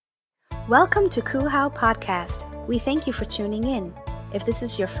Welcome to Kuhau Podcast. We thank you for tuning in. If this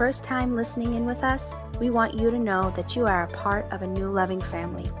is your first time listening in with us, we want you to know that you are a part of a new loving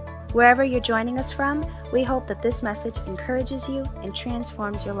family. Wherever you're joining us from, we hope that this message encourages you and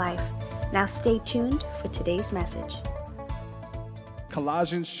transforms your life. Now stay tuned for today's message.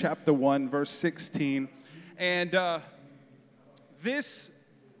 Colossians chapter 1, verse 16. And this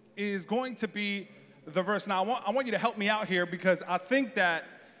is going to be the verse. Now, I want you to help me out here because I think that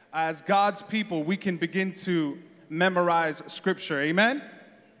as God's people, we can begin to memorize Scripture. Amen?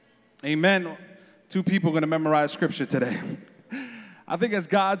 Amen. Two people are going to memorize Scripture today. I think as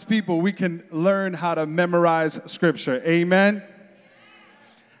God's people, we can learn how to memorize Scripture. Amen?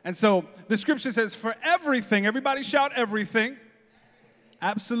 And so the Scripture says, for everything, everybody shout everything.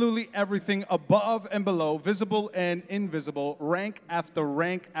 Absolutely everything above and below, visible and invisible, rank after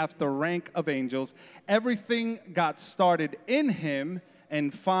rank after rank of angels. Everything got started in Him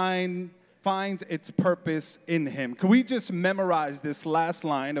and finds its purpose in Him. Can we just memorize this last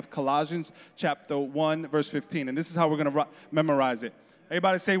line of Colossians chapter 1, verse 15? And this is how we're going to memorize it.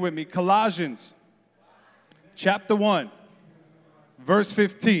 Everybody say with me, Colossians chapter 1, verse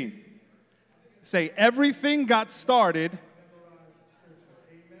 15. Say, everything got started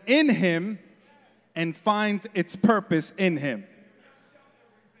in Him and finds its purpose in Him.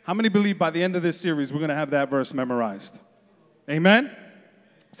 How many believe by the end of this series we're going to have that verse memorized? Amen?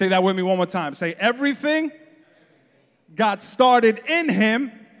 Say that with me one more time. Say, everything got started in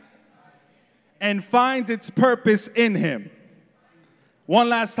Him and finds its purpose in Him. One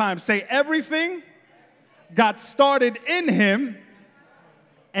last time. Say, everything got started in Him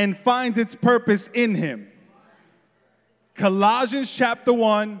and finds its purpose in Him. Colossians chapter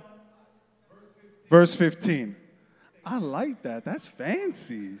 1, verse 15. I like that. That's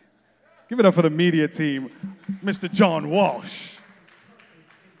fancy. Give it up for the media team, Mr. John Walsh.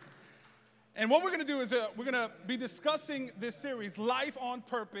 And what we're going to do is we're going to be discussing this series, Life on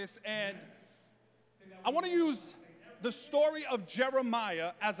Purpose, and I want to use the story of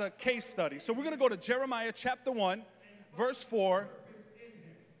Jeremiah as a case study. So we're going to go to Jeremiah chapter 1, verse 4,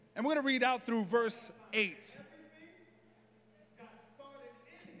 and we're going to read out through verse 8.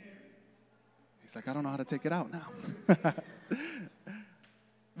 He's like, I don't know how to take it out now.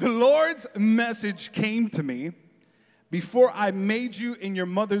 The Lord's message came to me. Before I made you in your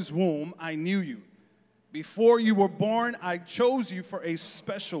mother's womb, I knew you. Before you were born, I chose you for a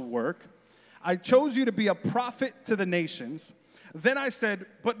special work. I chose you to be a prophet to the nations. Then I said,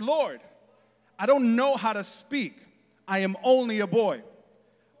 but Lord, I don't know how to speak. I am only a boy.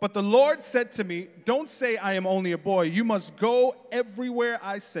 But the Lord said to me, don't say I am only a boy. You must go everywhere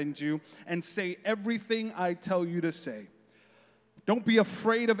I send you and say everything I tell you to say. Don't be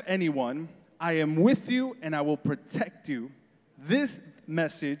afraid of anyone. I am with you and I will protect you. This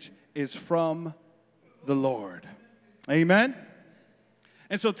message is from the Lord. Amen?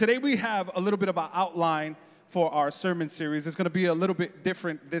 And so today we have a little bit of an outline for our sermon series. It's going to be a little bit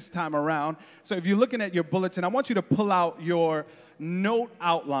different this time around. So if you're looking at your bulletin, I want you to pull out your note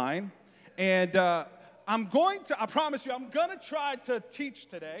outline. And I promise you, I'm going to try to teach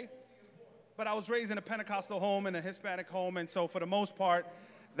today. But I was raised in a Pentecostal home and a Hispanic home, and so for the most part,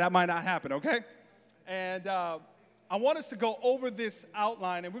 that might not happen, okay? And I want us to go over this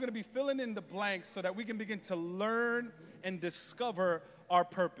outline, and we're going to be filling in the blanks so that we can begin to learn and discover our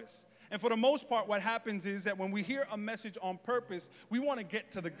purpose. And for the most part, what happens is that when we hear a message on purpose, we want to get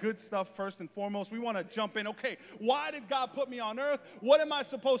to the good stuff first and foremost. We want to jump in, okay, why did God put me on earth? What am I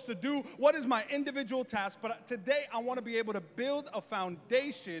supposed to do? What is my individual task? But today, I want to be able to build a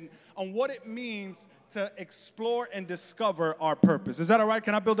foundation on what it means to explore and discover our purpose. Is that all right?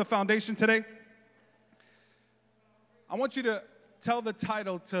 Can I build a foundation today? I want you to tell the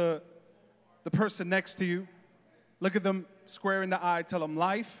title to the person next to you. Look at them square in the eye. Tell them,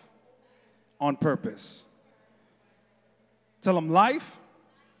 Life on Purpose. Tell them, Life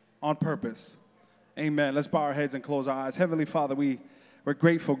on Purpose. Amen. Let's bow our heads and close our eyes. Heavenly Father, we're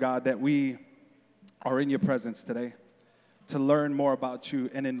grateful, God, that we are in your presence today to learn more about you.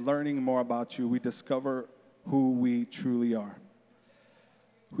 And in learning more about you, we discover who we truly are.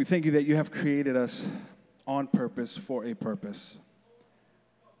 We thank you that you have created us on purpose for a purpose.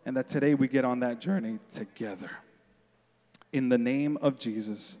 And that today we get on that journey together. In the name of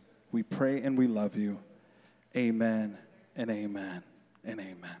Jesus, we pray and we love you. Amen and amen and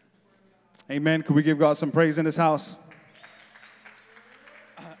amen. Amen. Can we give God some praise in this house?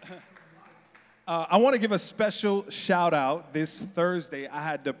 I want to give a special shout out. This Thursday, I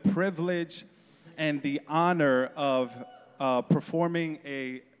had the privilege and the honor of performing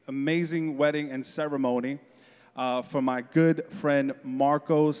an amazing wedding and ceremony for my good friend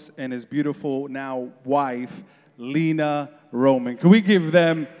Marcos and his beautiful now wife, Lena Roman. Can we give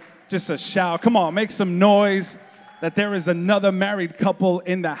them just a shout? Come on, make some noise that there is another married couple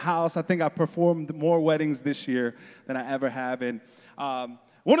in the house. I think I performed more weddings this year than I ever have. And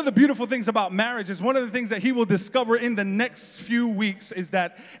one of the beautiful things about marriage is one of the things that he will discover in the next few weeks is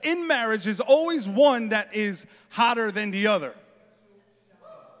that in marriage is always one that is hotter than the other.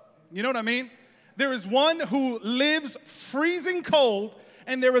 You know what I mean? There is one who lives freezing cold,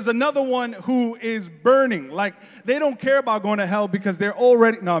 and there is another one who is burning. Like, they don't care about going to hell because they're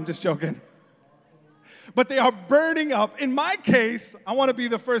already, no, I'm just joking. But they are burning up. In my case, I want to be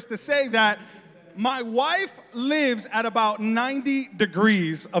the first to say that my wife lives at about 90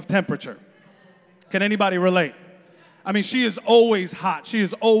 degrees of temperature. Can anybody relate? I mean, she is always hot. She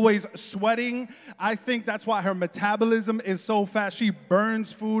is always sweating. I think that's why her metabolism is so fast. She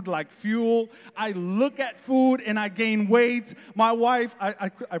burns food like fuel. I look at food and I gain weight. My wife, I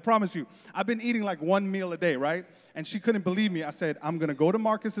promise you, I've been eating like one meal a day, right? And she couldn't believe me. I said, I'm going to go to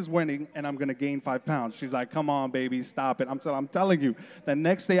Marcus's wedding and I'm going to gain 5 pounds. She's like, come on, baby, stop it. I'm telling you, the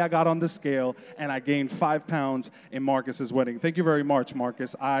next day I got on the scale and I gained 5 pounds in Marcus's wedding. Thank you very much,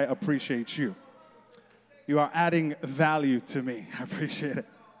 Marcus. I appreciate you. You are adding value to me. I appreciate it.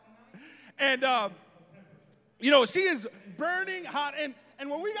 And, she is burning hot. And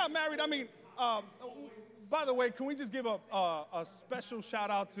when we got married, I mean, by the way, can we just give a special shout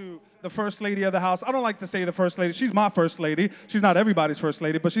out to the first lady of the house? I don't like to say the first lady. She's my first lady. She's not everybody's first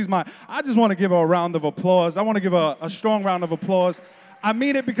lady, but I just want to give her a round of applause. I want to give her a strong round of applause. I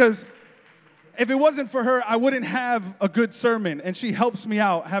mean it because if it wasn't for her, I wouldn't have a good sermon. And she helps me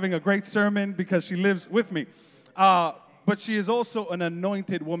out having a great sermon because she lives with me. But she is also an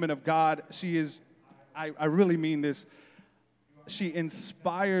anointed woman of God. She is, I really mean this, she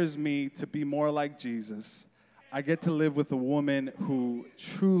inspires me to be more like Jesus. I get to live with a woman who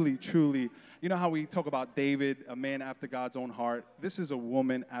truly, truly, you know how we talk about David, a man after God's own heart? This is a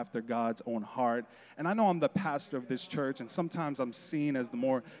woman after God's own heart. And I know I'm the pastor of this church, and sometimes I'm seen as the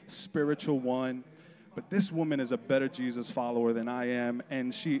more spiritual one. But this woman is a better Jesus follower than I am,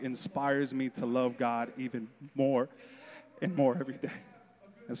 and she inspires me to love God even more and more every day.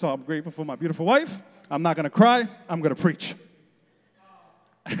 And so I'm grateful for my beautiful wife. I'm not going to cry. I'm going to preach.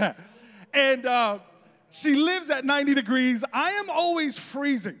 And she lives at 90 degrees. I am always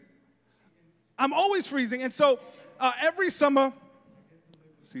freezing. I'm always freezing. And so every summer,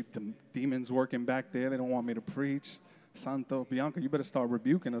 see the demons working back there. They don't want me to preach. Santo, Bianca, you better start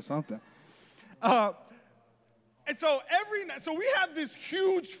rebuking or something. And so every night, so we have this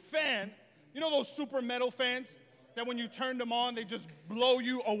huge fan. You know those super metal fans that when you turn them on, they just blow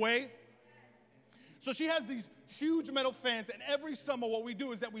you away? So she has these huge metal fans, and every summer what we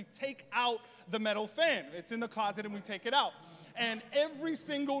do is that we take out the metal fan. It's in the closet and we take it out. And every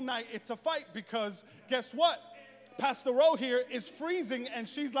single night it's a fight because guess what? Pastor Rowe here is freezing and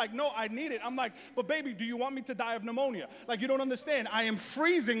she's like, no, I need it. I'm like, but baby, do you want me to die of pneumonia? Like, you don't understand. I am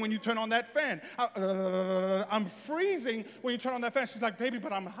freezing when you turn on that fan. I'm freezing when you turn on that fan. She's like, baby,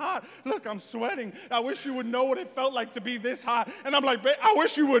 but I'm hot. Look, I'm sweating. I wish you would know what it felt like to be this hot. And I'm like, I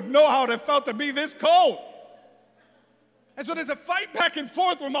wish you would know how it felt to be this cold. And so there's a fight back and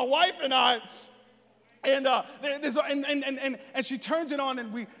forth with my wife and I. And and she turns it on,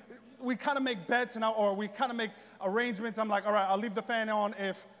 and we kind of make bets, or we kind of make arrangements. I'm like, all right, I'll leave the fan on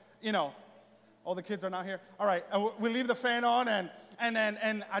if, all the kids are not here. All right, we leave the fan on, and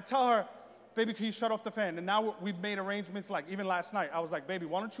I tell her, baby, can you shut off the fan? And now we've made arrangements, like even last night. I was like, baby,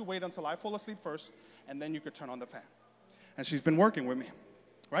 why don't you wait until I fall asleep first, and then you could turn on the fan. And she's been working with me,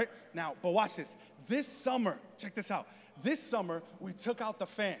 right? Now, but watch this. This summer, check this out. This summer, we took out the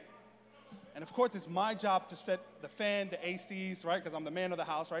fan. And of course, it's my job to set the fan, the ACs, right? Because I'm the man of the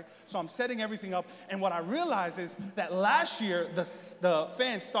house, right? So I'm setting everything up. And what I realized is that last year, the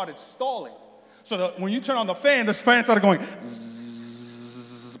fan started stalling. So when you turn on the fan started going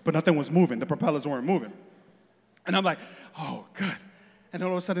zzz, but nothing was moving. The propellers weren't moving. And I'm like, oh, good. And then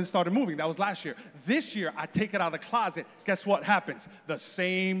all of a sudden, it started moving. That was last year. This year, I take it out of the closet. Guess what happens? The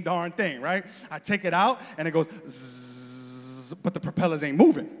same darn thing, right? I take it out, and it goes zzz, but the propellers ain't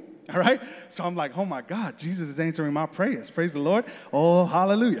moving. All right? So I'm like, oh, my God, Jesus is answering my prayers. Praise the Lord. Oh,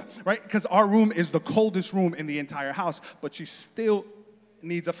 hallelujah. Right? Because our room is the coldest room in the entire house, but she still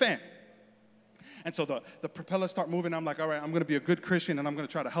needs a fan. And so the propellers start moving. I'm like, all right, I'm going to be a good Christian, and I'm going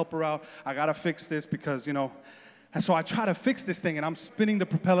to try to help her out. I got to fix this because, And so I try to fix this thing, and I'm spinning the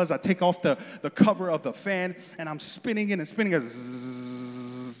propellers. I take off the cover of the fan, and I'm spinning it and spinning it.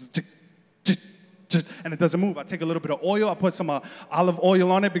 and it doesn't move. I take a little bit of oil. I put some olive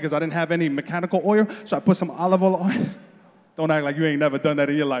oil on it because I didn't have any mechanical oil. So I put some olive oil on it. Don't act like you ain't never done that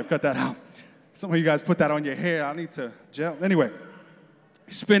in your life. Cut that out. Some of you guys put that on your hair. I need to gel. Anyway,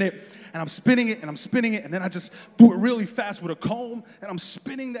 spin it, and I'm spinning it, and I'm spinning it, and then I just do it really fast with a comb, and I'm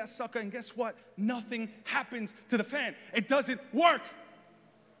spinning that sucker, and guess what? Nothing happens to the fan. It doesn't work.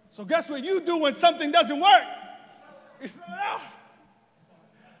 So guess what you do when something doesn't work? You throw it out.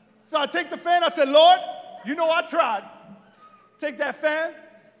 So I take the fan. I said, Lord, you know I tried. Take that fan,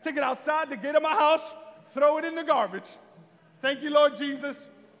 take it outside the gate of my house, throw it in the garbage. Thank you, Lord Jesus.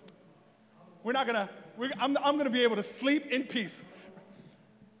 I'm going to be able to sleep in peace.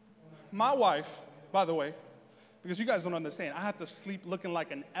 My wife, by the way, because you guys don't understand, I have to sleep looking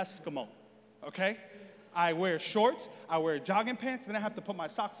like an Eskimo, okay? I wear shorts, I wear jogging pants, then I have to put my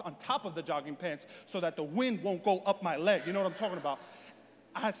socks on top of the jogging pants so that the wind won't go up my leg. You know what I'm talking about?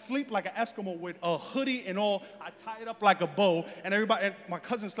 I sleep like an Eskimo with a hoodie and all. I tie it up like a bow, and my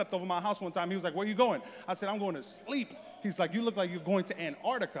cousin slept over my house one time. He was like, where are you going? I said, I'm going to sleep. He's like, you look like you're going to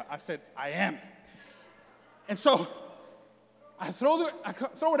Antarctica. I said, I am. And so I throw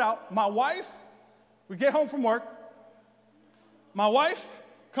it out. My wife, we get home from work. My wife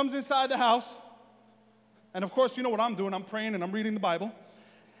comes inside the house, and of course, you know what I'm doing. I'm praying and I'm reading the Bible.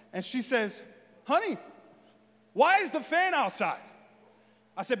 And she says, honey, why is the fan outside?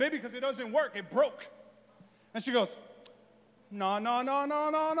 I said, baby, because it doesn't work. It broke. And she goes, no.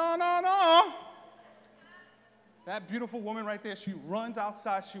 That beautiful woman right there, she runs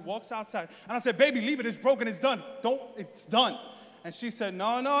outside. She walks outside. And I said, baby, leave it. It's broken. It's done. It's done. And she said,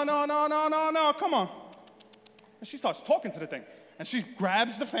 no, come on. And she starts talking to the thing. And she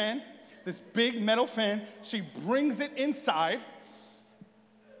grabs the fan, this big metal fan. She brings it inside.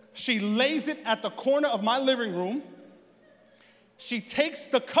 She lays it at the corner of my living room. She takes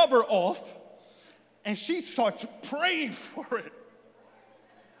the cover off, and she starts praying for it.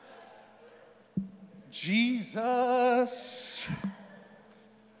 Jesus.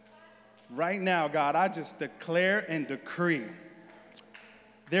 Right now, God, I just declare and decree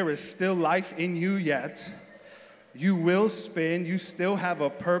there is still life in you yet. You will spin. You still have a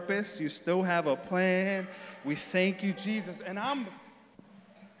purpose. You still have a plan. We thank you, Jesus. And I'm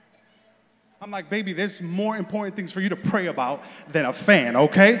like, baby, there's more important things for you to pray about than a fan,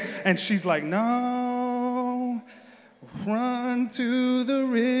 okay? And she's like, no, run to the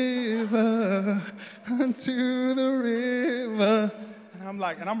river, run to the river. And I'm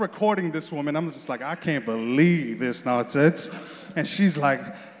like, and I'm recording this woman. I'm just like, I can't believe this nonsense. And she's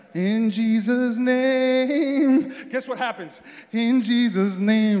like, in Jesus' name. Guess what happens? In Jesus'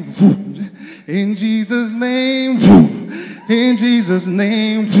 name. In Jesus' name. In Jesus'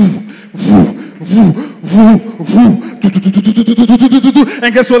 name.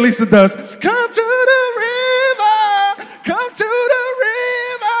 And guess what Lisa does? Come to the river. Come to the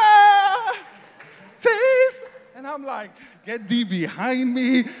river. Taste. And I'm like, get thee behind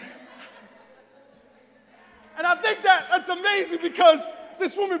me. And I think that's amazing because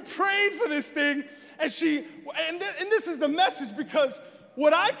this woman prayed for this thing, and this is the message, because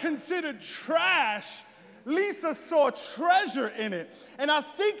what I considered trash, Lisa saw treasure in it. And I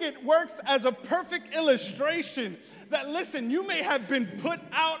think it works as a perfect illustration that, listen, you may have been put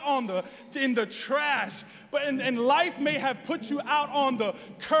out in the trash, but and life may have put you out on the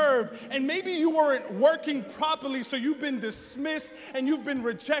curb, and maybe you weren't working properly, so you've been dismissed and you've been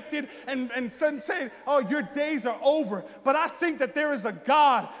rejected, and some say, oh, your days are over. But I think that there is a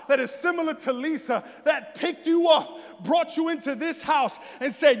God that is similar to Lisa that picked you up, brought you into this house,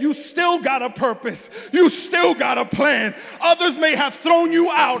 and said, you still got a purpose. You still got a plan. Others may have thrown you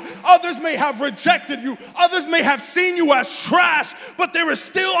out. Others may have rejected you. Others may have seen you as trash, but there is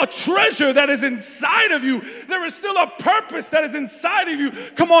still a treasure that is inside of you. There is still a purpose that is inside of you.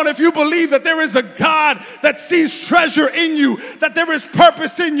 Come on, if you believe that there is a God that sees treasure in you, that there is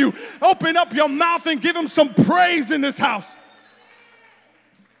purpose in you, open up your mouth and give him some praise in this house.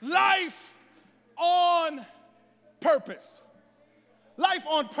 Life on purpose. Life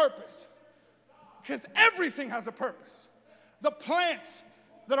on purpose. Because everything has a purpose. The plants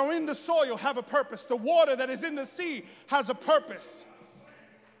that are in the soil have a purpose. The water that is in the sea has a purpose.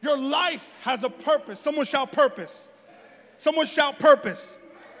 Your life has a purpose. Someone shout purpose. Someone shout purpose.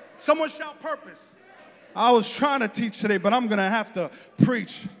 Someone shout purpose. I was trying to teach today, but I'm going to have to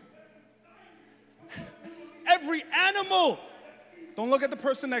preach. Every animal, don't look at the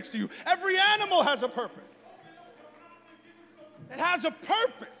person next to you. Every animal has a purpose. It has a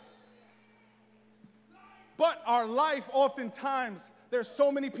purpose. But our life, oftentimes, there's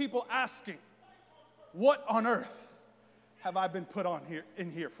so many people asking, what on earth have I been put in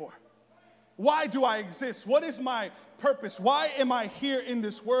here for? Why do I exist? What is my purpose? Why am I here in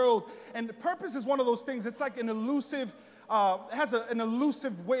this world? And the purpose is one of those things. It's like an elusive, has an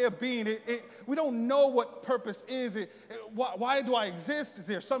elusive way of being. We don't know what purpose is. Why do I exist? Is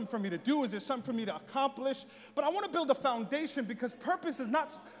there something for me to do? Is there something for me to accomplish? But I want to build a foundation, because purpose is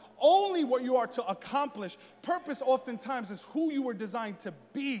not only what you are to accomplish. Purpose oftentimes is who you were designed to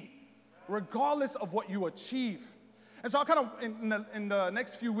be, regardless of what you achieve. And so I kind of, in the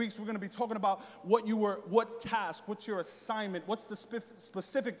next few weeks, we're going to be talking about what task, what's your assignment, what's the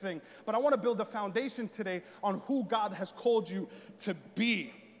specific thing. But I want to build a foundation today on who God has called you to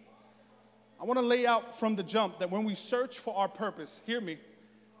be. I want to lay out from the jump that when we search for our purpose, hear me,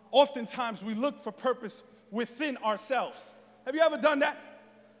 oftentimes we look for purpose within ourselves. Have you ever done that?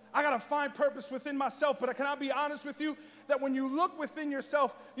 I got to find purpose within myself, but can I be honest with you that when you look within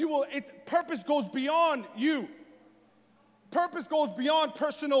yourself, purpose goes beyond you. Purpose goes beyond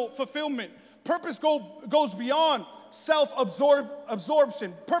personal fulfillment. Purpose goes beyond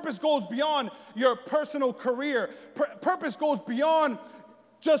self-absorption. Purpose goes beyond your personal career. Purpose goes beyond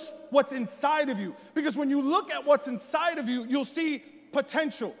just what's inside of you. Because when you look at what's inside of you, you'll see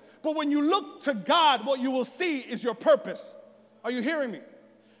potential. But when you look to God, what you will see is your purpose. Are you hearing me?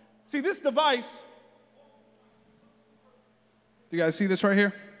 See, this device, do you guys see this right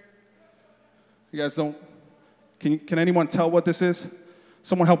here? You guys don't? Can anyone tell what this is?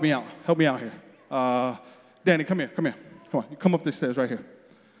 Someone help me out. Help me out here. Danny, come here. Come on. You come up the stairs right here.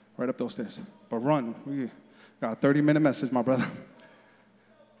 Right up those stairs. But run. We got a 30-minute message, my brother.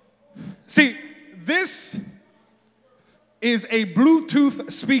 See, this is a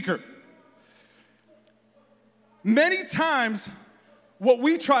Bluetooth speaker. Many times, what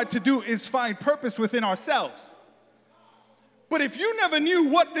we try to do is find purpose within ourselves. But if you never knew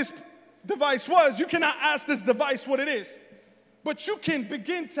what this device was, you cannot ask this device what it is. But you can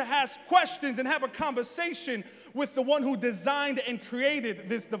begin to ask questions and have a conversation with the one who designed and created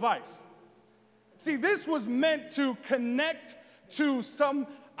this device. See, this was meant to connect to some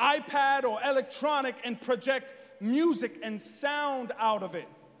iPad or electronic and project music and sound out of it,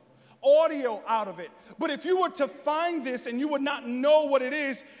 audio out of it. But if you were to find this and you would not know what it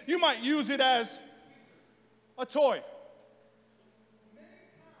is, you might use it as a toy.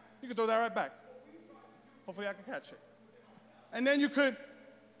 You can throw that right back. Hopefully I can catch it. And then you could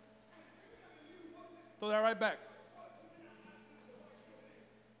throw that right back.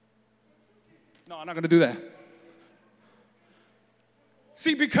 No, I'm not going to do that.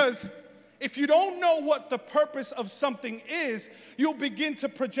 See, because if you don't know what the purpose of something is, you'll begin to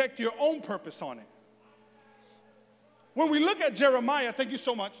project your own purpose on it. When we look at Jeremiah, thank you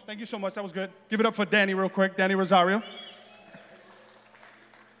so much. Thank you so much. That was good. Give it up for Danny real quick. Danny Rosario.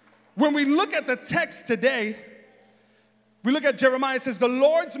 When we look at the text today, we look at Jeremiah. It says, the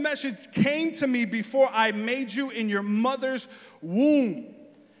Lord's message came to me before I made you in your mother's womb.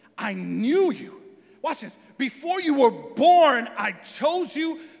 I knew you. Watch this. Before you were born, I chose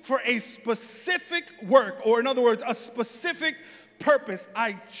you for a specific work, or in other words, a specific purpose.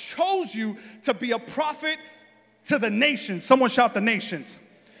 I chose you to be a prophet to the nations. Someone shout the nations.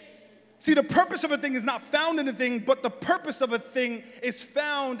 See, the purpose of a thing is not found in a thing, but the purpose of a thing is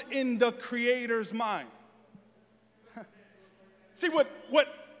found in the Creator's mind. See,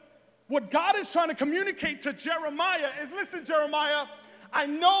 what God is trying to communicate to Jeremiah is, listen, Jeremiah, I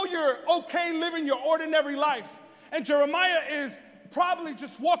know you're okay living your ordinary life. And Jeremiah is probably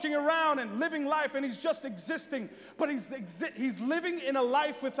just walking around and living life, and he's just existing. But he's living in a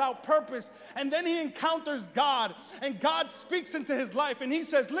life without purpose. And then he encounters God, and God speaks into his life, and he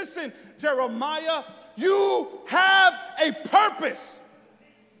says, listen, Jeremiah, you have a purpose.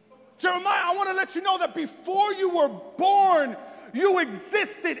 Jeremiah, I want to let you know that before you were born, you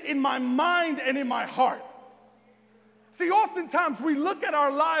existed in my mind and in my heart. See, oftentimes we look at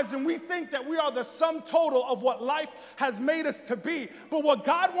our lives and we think that we are the sum total of what life has made us to be. But what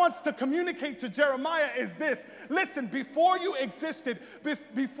God wants to communicate to Jeremiah is this. Listen, before you existed,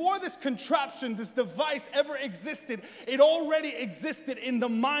 before this contraption, this device ever existed, it already existed in the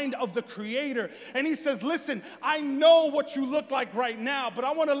mind of the Creator. And he says, listen, I know what you look like right now, but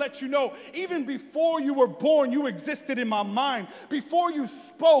I want to let you know, even before you were born, you existed in my mind. Before you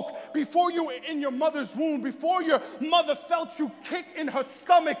spoke, before you were in your mother's womb, before your mother felt you kick in her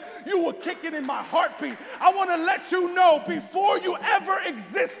stomach, you were kicking in my heartbeat. I want to let you know, before you ever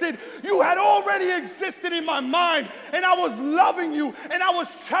existed, you had already existed in my mind, and I was loving you, and I was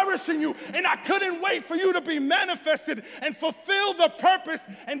cherishing you, and I couldn't wait for you to be manifested and fulfill the purpose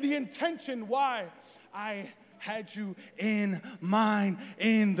and the intention why I had you in mind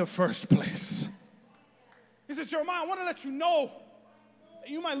in the first place. He said, Jeremiah, I want to let you know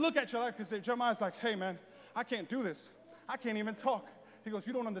You might look at your life because Jeremiah's like, hey, man, I can't do this. I can't even talk. He goes,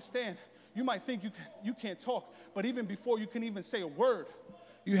 you don't understand. You might think you can't talk, but even before you can even say a word,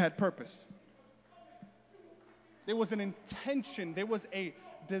 you had purpose. There was an intention. There was a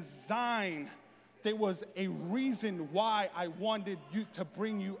design. There was a reason why I wanted you to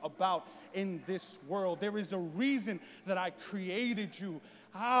bring you about in this world. There is a reason that I created you.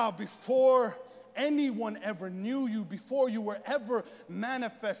 Before anyone ever knew you, before you were ever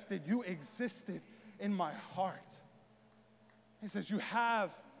manifested, you existed in my heart. He says, you have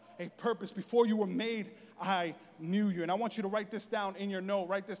a purpose. Before you were made, I knew you. And I want you to write this down in your note.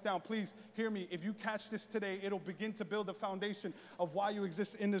 Write this down. Please hear me. If you catch this today, it'll begin to build the foundation of why you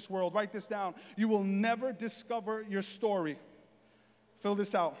exist in this world. Write this down. You will never discover your story. Fill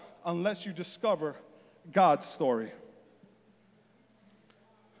this out. Unless you discover God's story.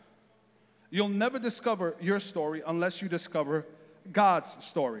 You'll never discover your story unless you discover God's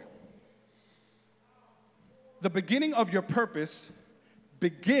story. The beginning of your purpose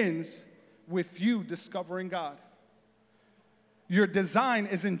begins with you discovering God. Your design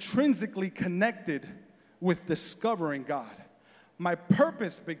is intrinsically connected with discovering God. My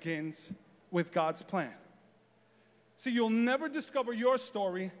purpose begins with God's plan. See, you'll never discover your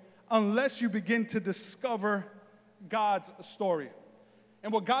story unless you begin to discover God's story.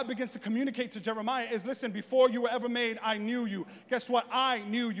 And what God begins to communicate to Jeremiah is, listen, before you were ever made, I knew you. Guess what? I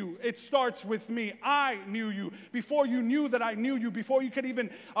knew you. It starts with me. I knew you. Before you knew that I knew you, before you could even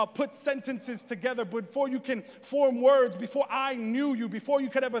put sentences together, before you can form words, before I knew you, before you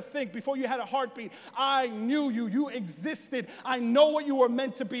could ever think, before you had a heartbeat, I knew you. You existed. I know what you were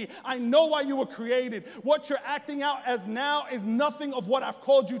meant to be. I know why you were created. What you're acting out as now is nothing of what I've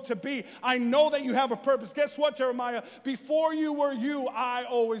called you to be. I know that you have a purpose. Guess what, Jeremiah? Before you were you, I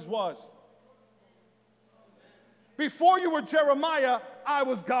always was. Before you were Jeremiah, I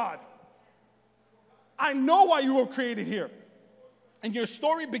was God. I know why you were created here. And your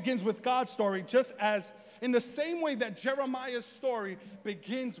story begins with God's story, just as in the same way that Jeremiah's story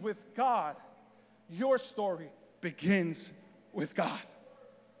begins with God, your story begins with God.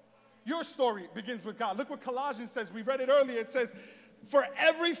 Your story begins with God. Look what Colossians says. We read it earlier. It says, for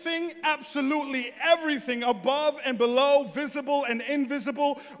everything, absolutely everything, above and below, visible and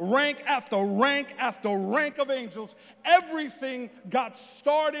invisible, rank after rank after rank of angels, everything got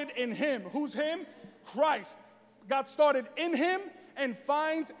started in him. Who's him? Christ. Got started in him and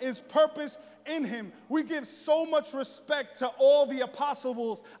finds his purpose in him. We give so much respect to all the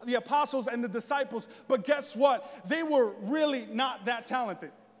apostles and the disciples, but guess what? They were really not that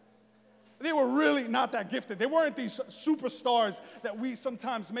talented. They were really not that gifted. They weren't these superstars that we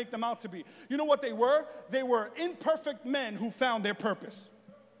sometimes make them out to be. You know what they were? They were imperfect men who found their purpose.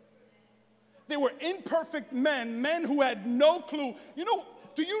 They were imperfect men who had no clue.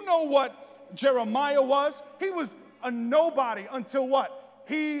 Do you know what Jeremiah was? He was a nobody until what?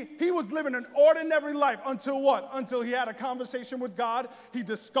 He was living an ordinary life until what? Until he had a conversation with God. He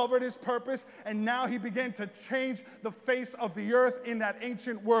discovered his purpose, and now he began to change the face of the earth in that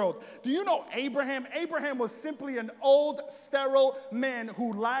ancient world. Do you know Abraham? Abraham was simply an old, sterile man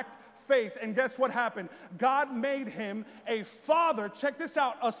who lacked faith. And guess what happened? God made him a father. Check this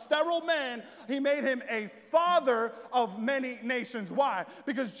out. A sterile man, he made him a father of many nations. Why?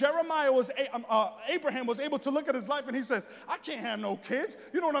 Because Abraham was able to look at his life and he says, I can't have no kids.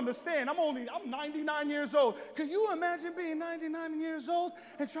 You don't understand. I'm 99 years old. Can you imagine being 99 years old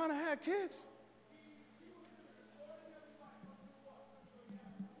and trying to have kids?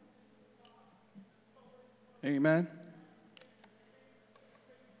 Amen.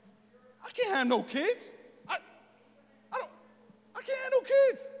 I can't have no kids. I can't have no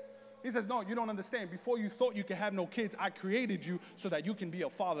kids. He says, no, you don't understand. Before you thought you could have no kids, I created you so that you can be a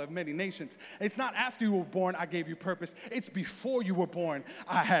father of many nations. It's not after you were born I gave you purpose. It's before you were born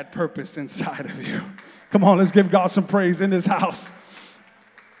I had purpose inside of you. Come on, let's give God some praise in this house.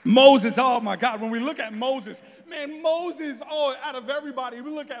 Moses, oh my God, when we look at Moses, man, out of everybody,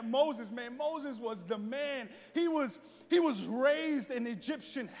 we look at Moses, man, Moses was the man. He was raised in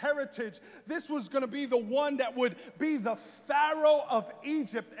Egyptian heritage. This was going to be the one that would be the Pharaoh of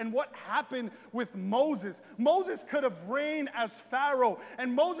Egypt. And what happened with Moses? Moses could have reigned as Pharaoh,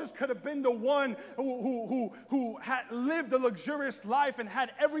 and Moses could have been the one who had lived a luxurious life and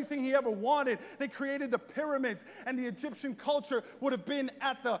had everything he ever wanted. They created the pyramids, and the Egyptian culture would have been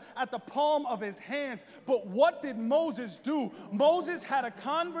at the palm of his hands. But what did Moses do? Moses had a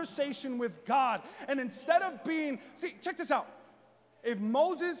conversation with God, and instead of check this out. If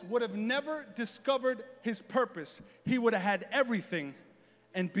Moses would have never discovered his purpose, he would have had everything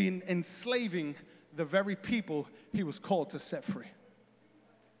and been enslaving the very people he was called to set free.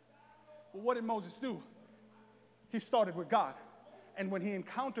 But what did Moses do? He started with God. And when he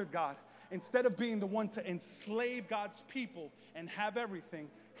encountered God, instead of being the one to enslave God's people and have everything,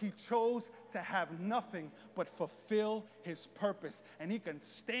 he chose to have nothing but fulfill his purpose. And he can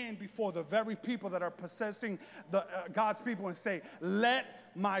stand before the very people that are possessing God's people and say, let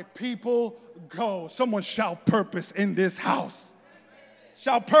my people go. Someone shout purpose in this house.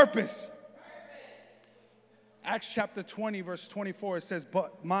 Shout purpose. Acts chapter 20, verse 24, it says,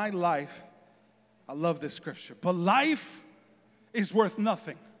 but my life, I love this scripture, but life is worth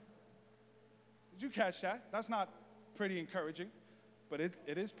nothing. Did you catch that? That's not pretty encouraging, but it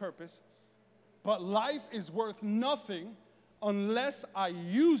is purpose. But life is worth nothing unless I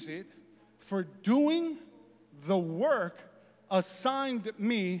use it for doing the work assigned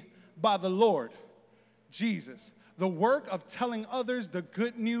me by the Lord Jesus. The work of telling others the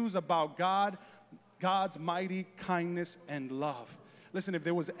good news about God's mighty kindness and love. Listen, if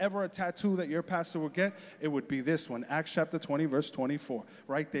there was ever a tattoo that your pastor would get, it would be this one, Acts chapter 20, verse 24.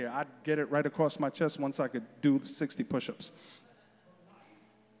 Right there. I'd get it right across my chest once I could do 60 push-ups.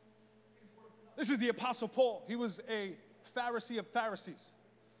 This is the Apostle Paul. He was a Pharisee of Pharisees.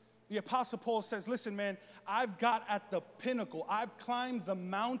 The Apostle Paul says, listen, man, I've got at the pinnacle. I've climbed the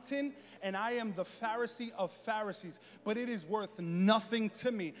mountain, and I am the Pharisee of Pharisees. But it is worth nothing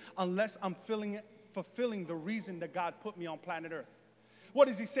to me unless I'm fulfilling the reason that God put me on planet Earth. What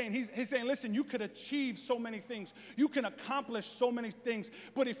is he saying? He's saying, listen, you could achieve so many things. You can accomplish so many things.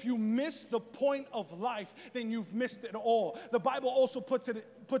 But if you miss the point of life, then you've missed it all. The Bible also puts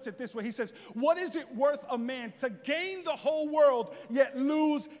it this way. He says, what is it worth a man to gain the whole world yet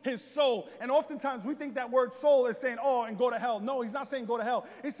lose his soul? And oftentimes we think that word soul is saying, oh, and go to hell. No, he's not saying go to hell.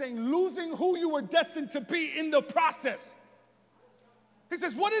 He's saying losing who you were destined to be in the process. He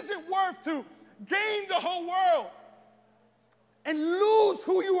says, what is it worth to gain the whole world and lose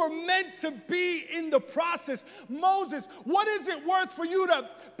who you were meant to be in the process? Moses, what is it worth for you to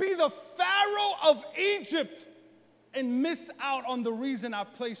be the Pharaoh of Egypt and miss out on the reason I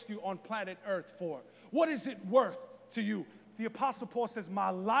placed you on planet Earth for? What is it worth to you? The Apostle Paul says,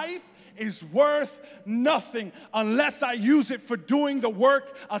 my life is worth nothing unless I use it for doing the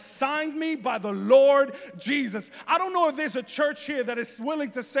work assigned me by the Lord Jesus. I don't know if there's a church here that is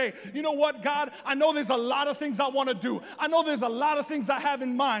willing to say, you know what, God, I know there's a lot of things I want to do. I know there's a lot of things I have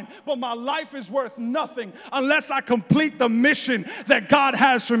in mind, but my life is worth nothing unless I complete the mission that God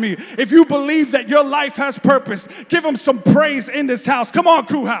has for me. If you believe that your life has purpose, give him some praise in this house. Come on,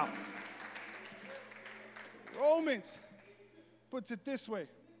 Crew House. Romans puts it this way.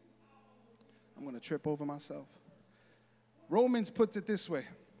 I'm going to trip over myself. Romans puts it this way.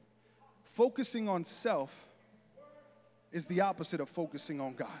 Focusing on self is the opposite of focusing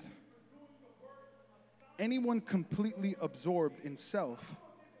on God. Anyone completely absorbed in self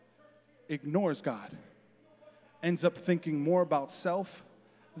ignores God, ends up thinking more about self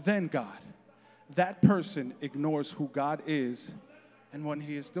than God. That person ignores who God is and what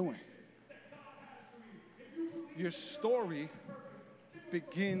he is doing. Your story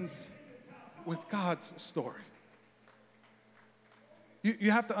begins with God's story.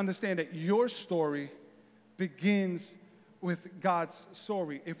 You have to understand that your story begins with God's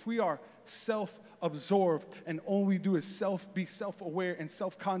story. If we are self-absorbed and all we do is be self-aware and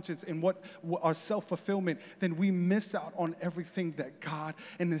self-conscious in what our self-fulfillment, then we miss out on everything that God,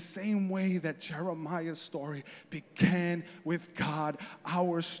 in the same way that Jeremiah's story began with God,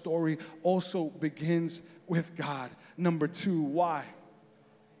 our story also begins with God. Number 2, why?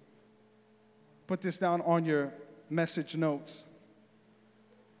 Put this down on your message notes.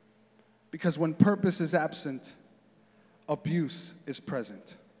 Because when purpose is absent, abuse is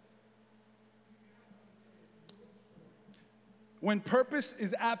present. When purpose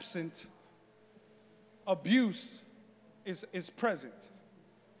is absent, abuse is present.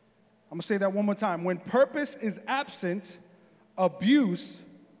 I'm going to say that one more time. When purpose is absent, abuse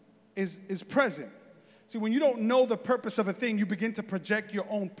is present. See, when you don't know the purpose of a thing, you begin to project your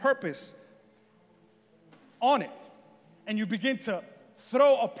own purpose on it. And you begin to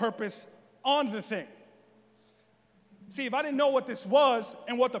throw a purpose on the thing. See, if I didn't know what this was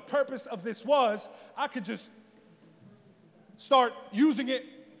and what the purpose of this was, I could just start using it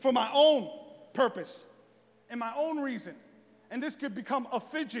for my own purpose and my own reason. And this could become a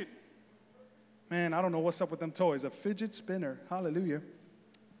fidget. Man, I don't know what's up with them toys. A fidget spinner. Hallelujah.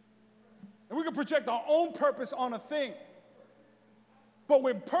 And we can project our own purpose on a thing. But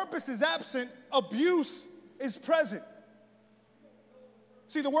when purpose is absent, abuse is present.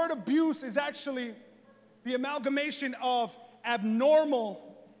 See, the word abuse is actually the amalgamation of abnormal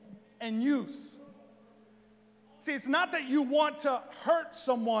and use. See, it's not that you want to hurt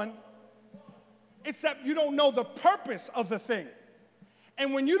someone It's that you don't know the purpose of the thing.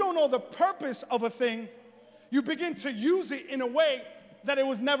 And when you don't know the purpose of a thing, you begin to use it in a way that it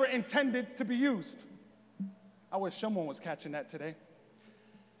was never intended to be used. I wish someone was catching that today.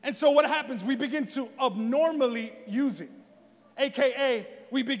 And so what happens? We begin to abnormally use it, AKA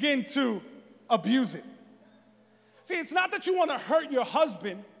we begin to abuse it. See, it's not that you want to hurt your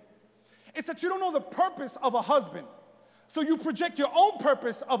husband. It's that you don't know the purpose of a husband. So you project your own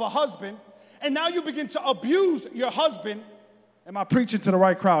purpose of a husband, and now you begin to abuse your husband. Am I preaching to the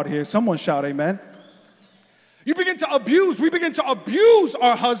right crowd here? Someone shout amen. We begin to abuse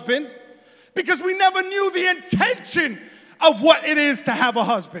our husband because we never knew the intention of what it is to have a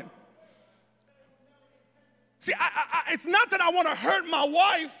husband. See, it's not that I want to hurt my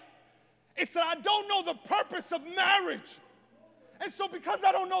wife. It's that I don't know the purpose of marriage. And so because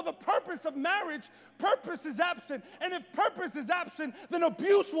I don't know the purpose of marriage, purpose is absent. And if purpose is absent, then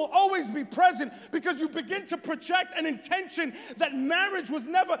abuse will always be present because you begin to project an intention that marriage was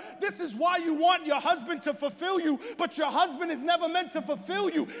never. This is why you want your husband to fulfill you, but your husband is never meant to fulfill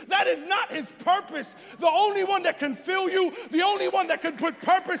you. That is not his purpose. The only one that can fill you, the only one that can put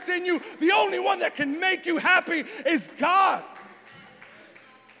purpose in you, the only one that can make you happy is God.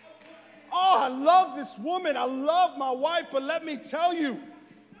 Oh, I love this woman. I love my wife. But let me tell you,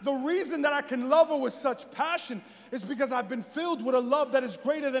 the reason that I can love her with such passion is because I've been filled with a love that is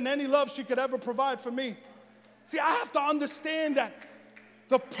greater than any love she could ever provide for me. See, I have to understand that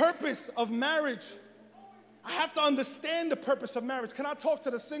the purpose of marriage, I have to understand the purpose of marriage. Can I talk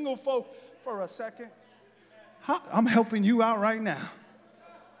to the single folk for a second? I'm helping you out right now.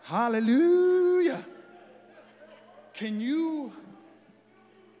 Hallelujah. Can you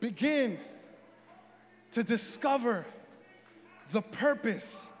begin to discover the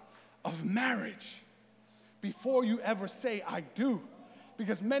purpose of marriage before you ever say, I do?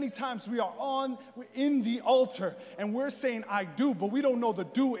 Because many times we're in the altar and we're saying, I do, but we don't know the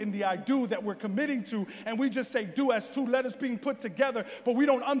do in the I do that we're committing to. And we just say do as two letters being put together, but we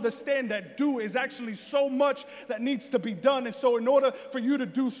don't understand that do is actually so much that needs to be done. And so in order for you to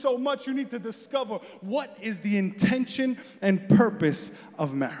do so much, you need to discover what is the intention and purpose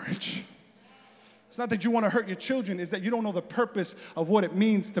of marriage. It's not that you want to hurt your children, it's that you don't know the purpose of what it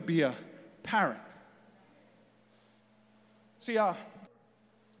means to be a parent. See, I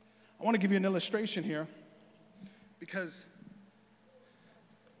want to give you an illustration here because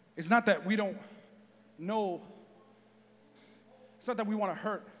it's not that we don't know, it's not that we want to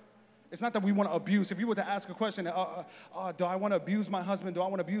hurt, it's not that we want to abuse. If you were to ask a question, do I want to abuse my husband? Do I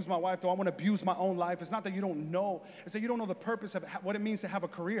want to abuse my wife? Do I want to abuse my own life? It's not that you don't know, it's that you don't know the purpose of what it means to have a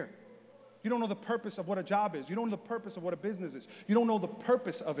career. You don't know the purpose of what a job is. You don't know the purpose of what a business is. You don't know the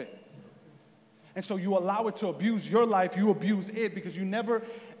purpose of it. And so you allow it to abuse your life, you abuse it because you never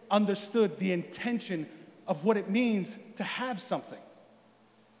understood the intention of what it means to have something.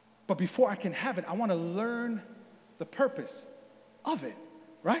 But before I can have it, I want to learn the purpose of it,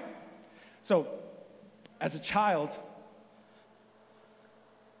 right? So, as a child,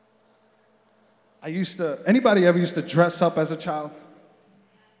 anybody ever used to dress up as a child?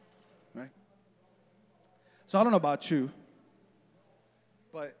 Right? So I don't know about you,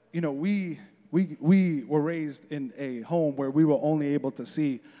 but, we were raised in a home where we were only able to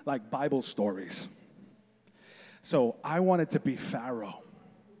see, like, Bible stories. So I wanted to be Pharaoh.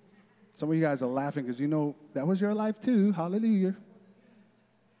 Some of you guys are laughing because that was your life too. Hallelujah.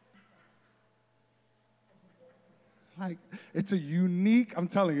 Like, I'm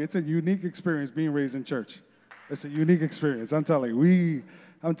telling you, it's a unique experience being raised in church. It's a unique experience. I'm telling you.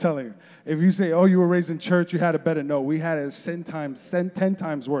 If you say, oh, you were raised in church, you had it better. No, we had it 10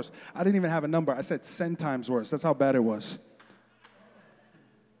 times worse. I didn't even have a number. I said 10 times worse. That's how bad it was.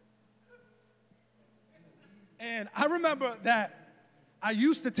 And I remember that I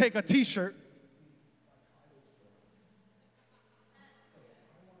used to take a T-shirt.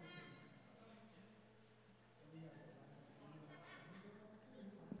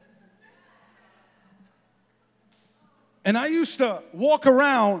 And I used to walk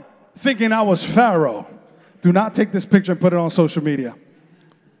around thinking I was Pharaoh. Do not take this picture and put it on social media.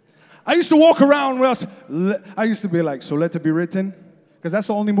 I used to walk around I used to be like, so let it be written, because that's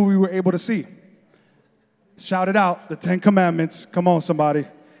the only movie we were able to see. Shout it out, the 10 Commandments. Come on, somebody.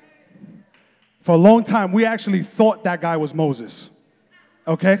 For a long time, we actually thought that guy was Moses.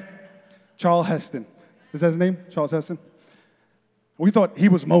 Okay? Charles Heston. Is that his name? Charles Heston? We thought he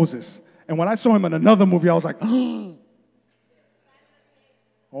was Moses. And when I saw him in another movie, I was like,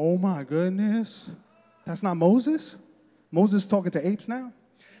 oh my goodness. That's not Moses? Moses talking to apes now?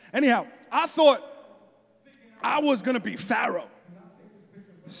 Anyhow, I thought I was going to be Pharaoh.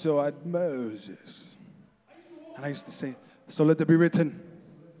 So had Moses. And I used to say, so let it be written,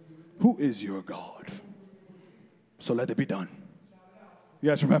 who is your God? So let it be done. You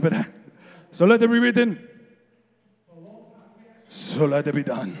guys remember that? So let it be written. So let it be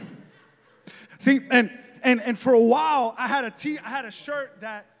done. See, and for a while, I had a shirt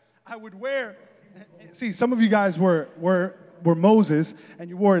that I would wear. See, some of you guys were Moses, and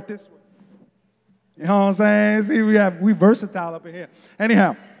you wore it this way. You know what I'm saying? See, we versatile up in here.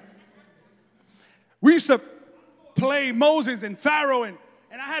 Anyhow, we used to play Moses and Pharaoh, and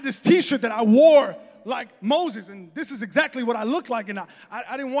I had this T-shirt that I wore like Moses, and this is exactly what I look like. And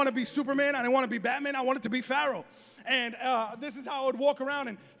I didn't want to be Superman. I didn't want to be Batman. I wanted to be Pharaoh. And this is how I would walk around.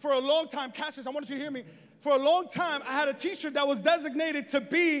 And for a long time, Cassius, I want you to hear me. For a long time, I had a T-shirt that was designated to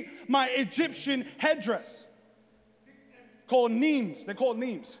be my Egyptian headdress, called Neems. They're called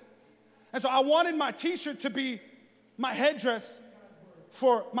Neems. And so I wanted my T-shirt to be my headdress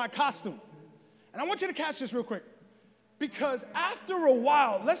for my costume. And I want you to catch this real quick. Because after a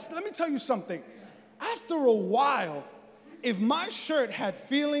while, let me tell you something. After a while, if my shirt had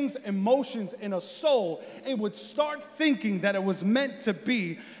feelings, emotions, and a soul, it would start thinking that it was meant to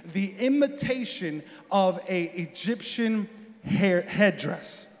be the imitation of an Egyptian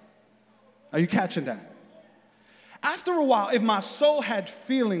headdress. Are you catching that? After a while, if my soul had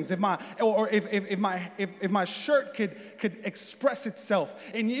feelings, if my shirt could express itself,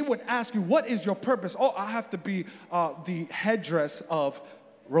 and it would ask you, what is your purpose? Oh, I have to be the headdress of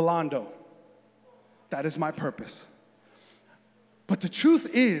Rolando. That is my purpose. But the truth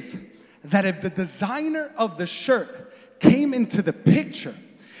is that if the designer of the shirt came into the picture,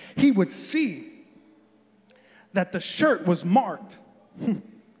 he would see that the shirt was marked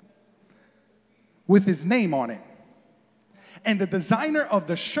with his name on it. And the designer of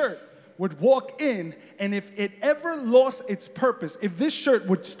the shirt would walk in, and if it ever lost its purpose, if this shirt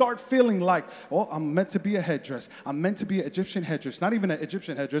would start feeling like, oh, I'm meant to be a headdress, I'm meant to be an Egyptian headdress, not even an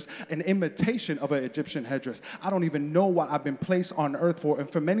Egyptian headdress, an imitation of an Egyptian headdress. I don't even know what I've been placed on earth for. And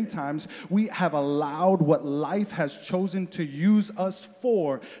for many times, we have allowed what life has chosen to use us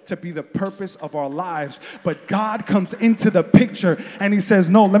for to be the purpose of our lives. But God comes into the picture, and he says,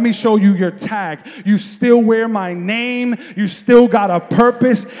 no, let me show you your tag. You still wear my name. You still got a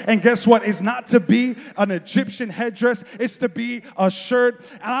purpose. And guess what? It's not to be an Egyptian headdress. It's to be a shirt.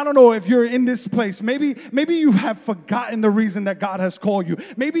 And I don't know if you're in this place. Maybe you have forgotten the reason that God has called you.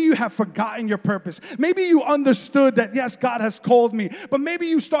 Maybe you have forgotten your purpose. Maybe you understood that, yes, God has called me. But maybe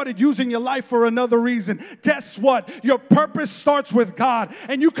you started using your life for another reason. Guess what? Your purpose starts with God.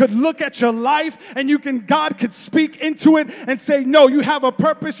 And you could look at your life, and God could speak into it and say, no, you have a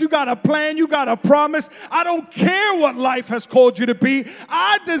purpose. You got a plan. You got a promise. I don't care what life has called you to be.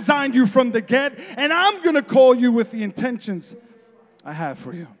 I designed you from the get, and I'm going to call you with the intentions I have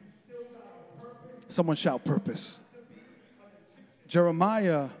for you. Someone shout purpose.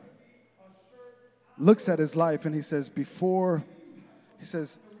 Jeremiah looks at his life, and he says,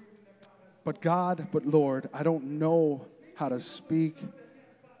 but God, but Lord, I don't know how to speak.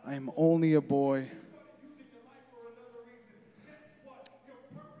 I am only a boy.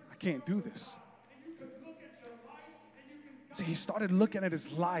 I can't do this. See, he started looking at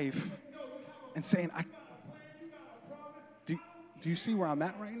his life and saying, do you see where I'm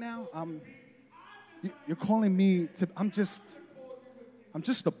at right now? You're calling me to, I'm just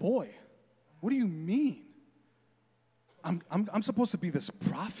a boy. What do you mean? I'm supposed to be this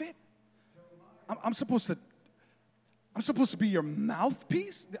prophet? I'm supposed to be your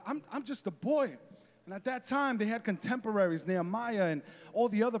mouthpiece? I'm just a boy. And at that time, they had contemporaries, Nehemiah and all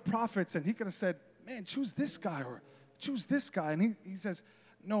the other prophets, and he could have said, man, choose this guy or choose this guy. And he says,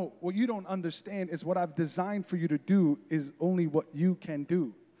 no, what you don't understand is what I've designed for you to do is only what you can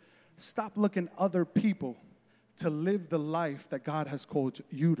do. Stop looking other people to live the life that God has called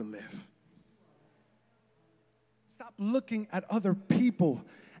you to live. Stop looking at other people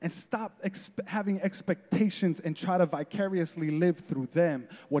and stop having expectations and try to vicariously live through them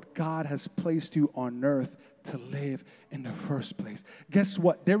what God has placed you on earth to live in the first place. Guess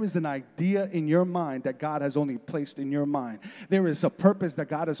what? There is an idea in your mind that God has only placed in your mind. There is a purpose that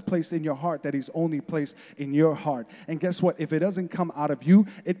God has placed in your heart that he's only placed in your heart. And guess what? If it doesn't come out of you,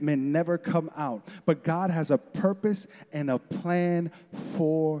 it may never come out. But God has a purpose and a plan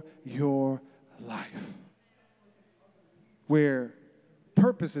for your life. Where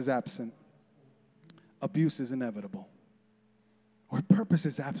purpose is absent, abuse is inevitable. Where purpose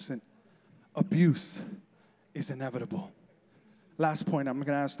is absent, abuse is inevitable. Last point, I'm going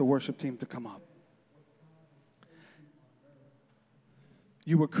to ask the worship team to come up.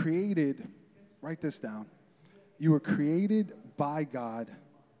 You were created, write this down. You were created by God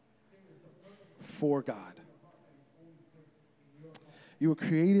for God. You were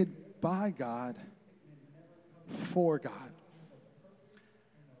created by God, for God.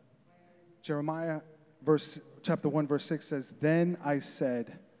 Jeremiah chapter 1, verse 6 says, "Then I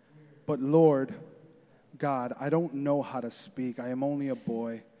said, but Lord God, I don't know how to speak. I am only a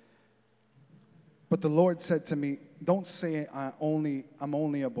boy." But the Lord said to me, "Don't say I'm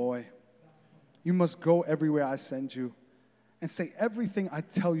only a boy. You must go everywhere I send you and say everything I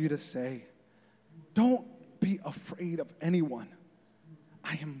tell you to say. Don't be afraid of anyone.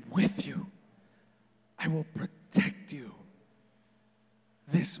 I am with you. I will protect you."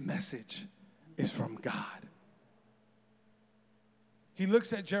 This message is from God. He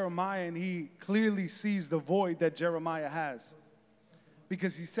looks at Jeremiah and he clearly sees the void that Jeremiah has,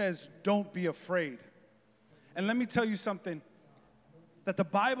 because he says, don't be afraid. And let me tell you something, that the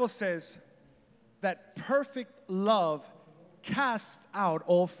Bible says that perfect love casts out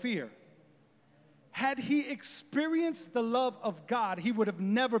all fear. Had he experienced the love of God, he would have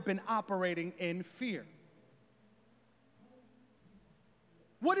never been operating in fear.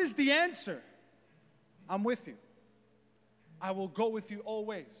 What is the answer? I'm with you. I will go with you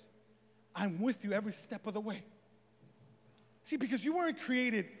always. I'm with you every step of the way. See, because you weren't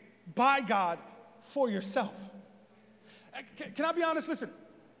created by God for yourself. Can I be honest? Listen,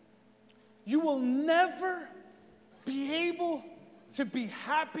 you will never be able to be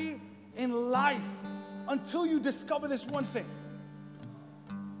happy in life until you discover this one thing.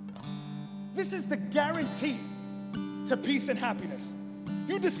 This is the guarantee to peace and happiness.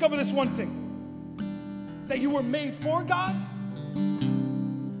 You discover this one thing, that you were made for God,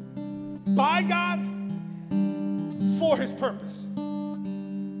 by God, for His purpose.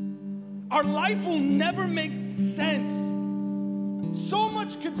 Our life will never make sense. So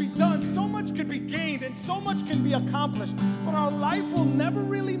much could be done, so much could be gained, and so much can be accomplished, but our life will never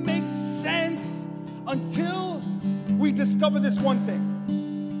really make sense until we discover this one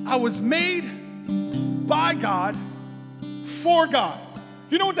thing. I was made by God, for God.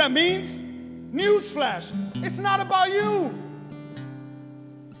 You know what that means? Newsflash. It's not about you.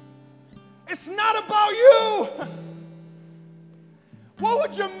 It's not about you. What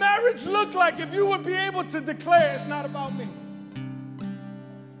would your marriage look like if you would be able to declare, it's not about me?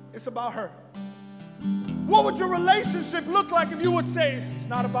 It's about her. What would your relationship look like if you would say, it's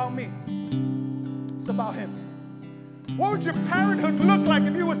not about me, it's about him? What would your parenthood look like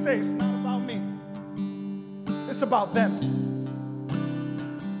if you would say, it's not about me, it's about them?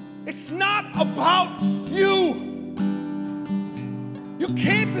 It's not about you. You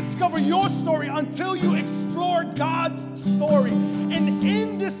can't discover your story until you explore God's story. And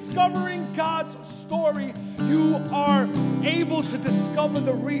in discovering God's story, you are able to discover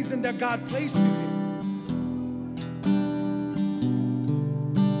the reason that God placed you here.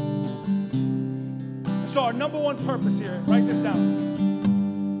 So our number one purpose here, write this down.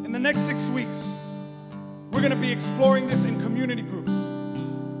 In the next 6 weeks, we're going to be exploring this in community groups.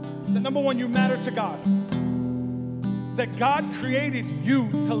 The number one, you matter to God. That God created you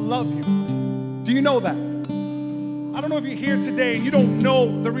to love you. Do you know that? I don't know if you're here today and you don't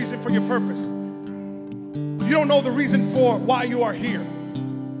know the reason for your purpose. You don't know the reason for why you are here.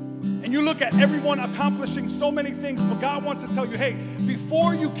 And you look at everyone accomplishing so many things, but God wants to tell you, hey,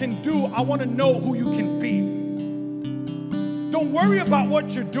 before you can do, I want to know who you can be. Don't worry about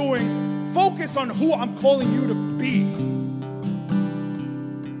what you're doing. Focus on who I'm calling you to be.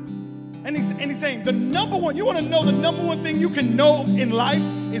 And he's saying, the number one, you want to know the number one thing you can know in life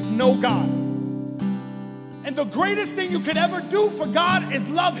is know God. And the greatest thing you could ever do for God is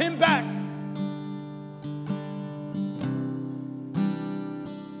love Him back.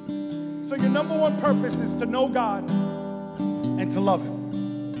 So your number one purpose is to know God and to love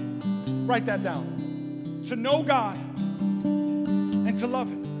Him. Write that down. To know God and to love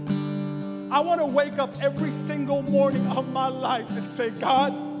Him. I want to wake up every single morning of my life and say,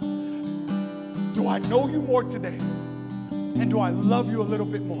 God, do I know you more today? And do I love you a little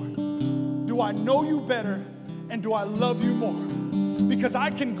bit more? Do I know you better? And do I love you more? Because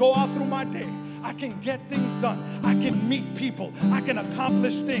I can go out through my day. I can get things done. I can meet people. I can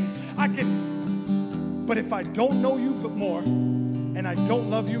accomplish things. But if I don't know you more and I don't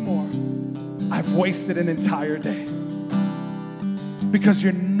love you more, I've wasted an entire day. Because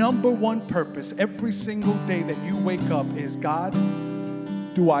your number one purpose every single day that you wake up is, God,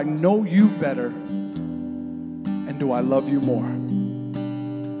 do I know you better? And do I love you more?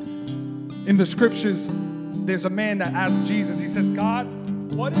 In the scriptures, there's a man that asked Jesus, he says, God,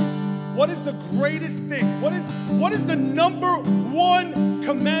 what is the greatest thing? What is the number one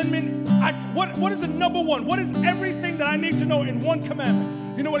commandment? What is the number one? What is everything that I need to know in one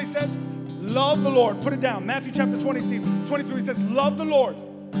commandment? You know what he says? Love the Lord. Put it down. Matthew chapter 22, he says, love the Lord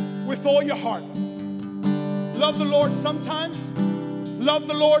with all your heart. Love the Lord sometimes. Love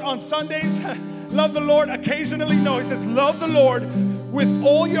the Lord on Sundays. Love the Lord occasionally. No, he says, love the Lord with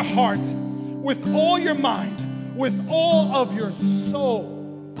all your heart, with all your mind, with all of your soul.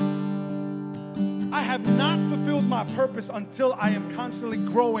 I have not fulfilled my purpose until I am constantly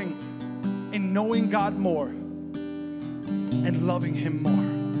growing in knowing God more and loving Him more.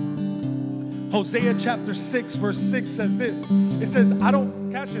 Hosea chapter 6, verse 6 says this. It says,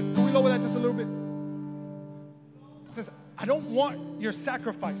 catch this. Can we lower that just a little bit? It says, I don't want your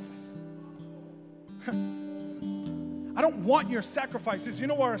sacrifices. I don't want your sacrifices. You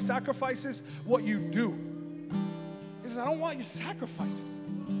know what are sacrifices? What you do. He says, I don't want your sacrifices.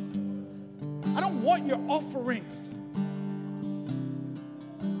 I don't want your offerings.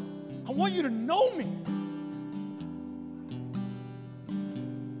 I want you to know me.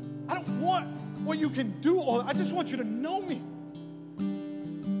 I don't want what you can do. I just want you to know me.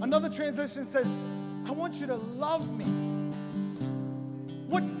 Another translation says, I want you to love me.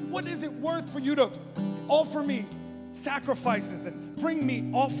 What is it worth for you to offer me sacrifices and bring me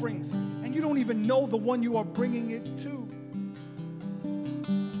offerings, and you don't even know the one you are bringing it to?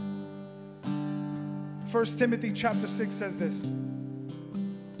 1 Timothy chapter 6 says this.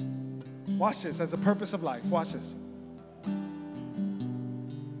 Watch this as a purpose of life. Watch this.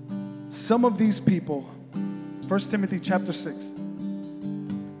 Some of these people, 1 Timothy chapter 6,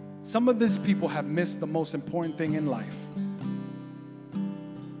 some of these people have missed the most important thing in life.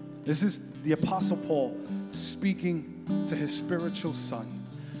 This is the Apostle Paul speaking to his spiritual son,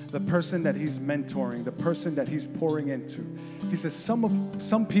 the person that he's mentoring, the person that he's pouring into. He says,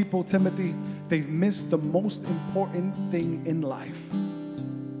 some people, Timothy, they've missed the most important thing in life.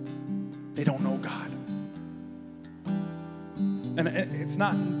 They don't know God. And it's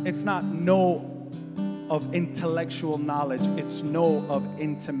not know of intellectual knowledge, it's know of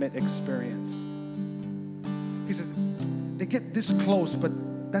intimate experience. He says, they get this close, but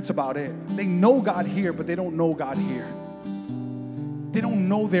that's about it. They know God here, but they don't know God here. They don't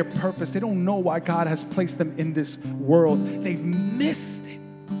know their purpose. They don't know why God has placed them in this world. They've missed it.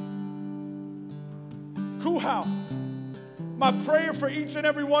 Kuhau, my prayer for each and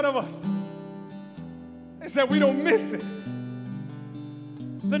every one of us is that we don't miss it.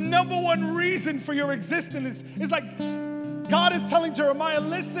 The number one reason for your existence is like God is telling Jeremiah,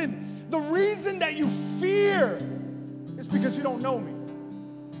 listen, the reason that you fear is because you don't know me.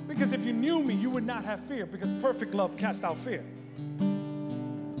 Because if you knew me, you would not have fear, because perfect love casts out fear.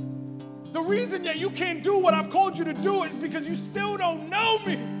 The reason that you can't do what I've called you to do is because you still don't know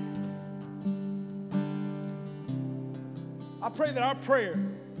me. I pray that our prayer,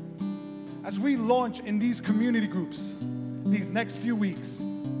 as we launch in these community groups these next few weeks,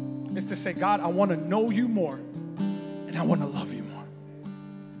 is to say, God, I want to know you more, and I want to love you more.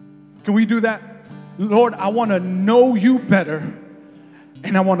 Can we do that? Lord, I want to know you better,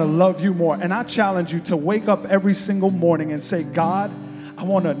 and I want to love you more. And I challenge you to wake up every single morning and say, God, I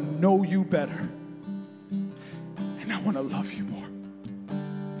want to know you better, and I want to love you more.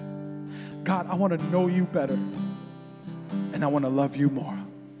 God, I want to know you better, and I want to love you more.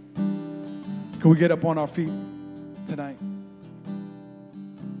 Can we get up on our feet tonight?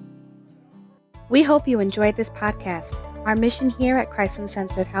 We hope you enjoyed this podcast. Our mission here at Christ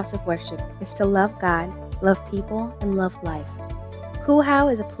Uncensored House of Worship is to love God, love people, and love life.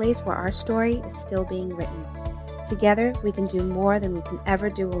 Kuhau is a place where our story is still being written. Together, we can do more than we can ever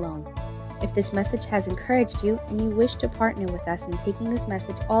do alone. If this message has encouraged you and you wish to partner with us in taking this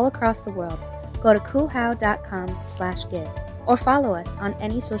message all across the world, go to kuhau.com/give or follow us on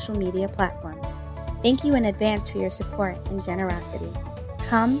any social media platform. Thank you in advance for your support and generosity.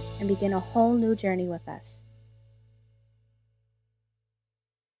 Come and begin a whole new journey with us.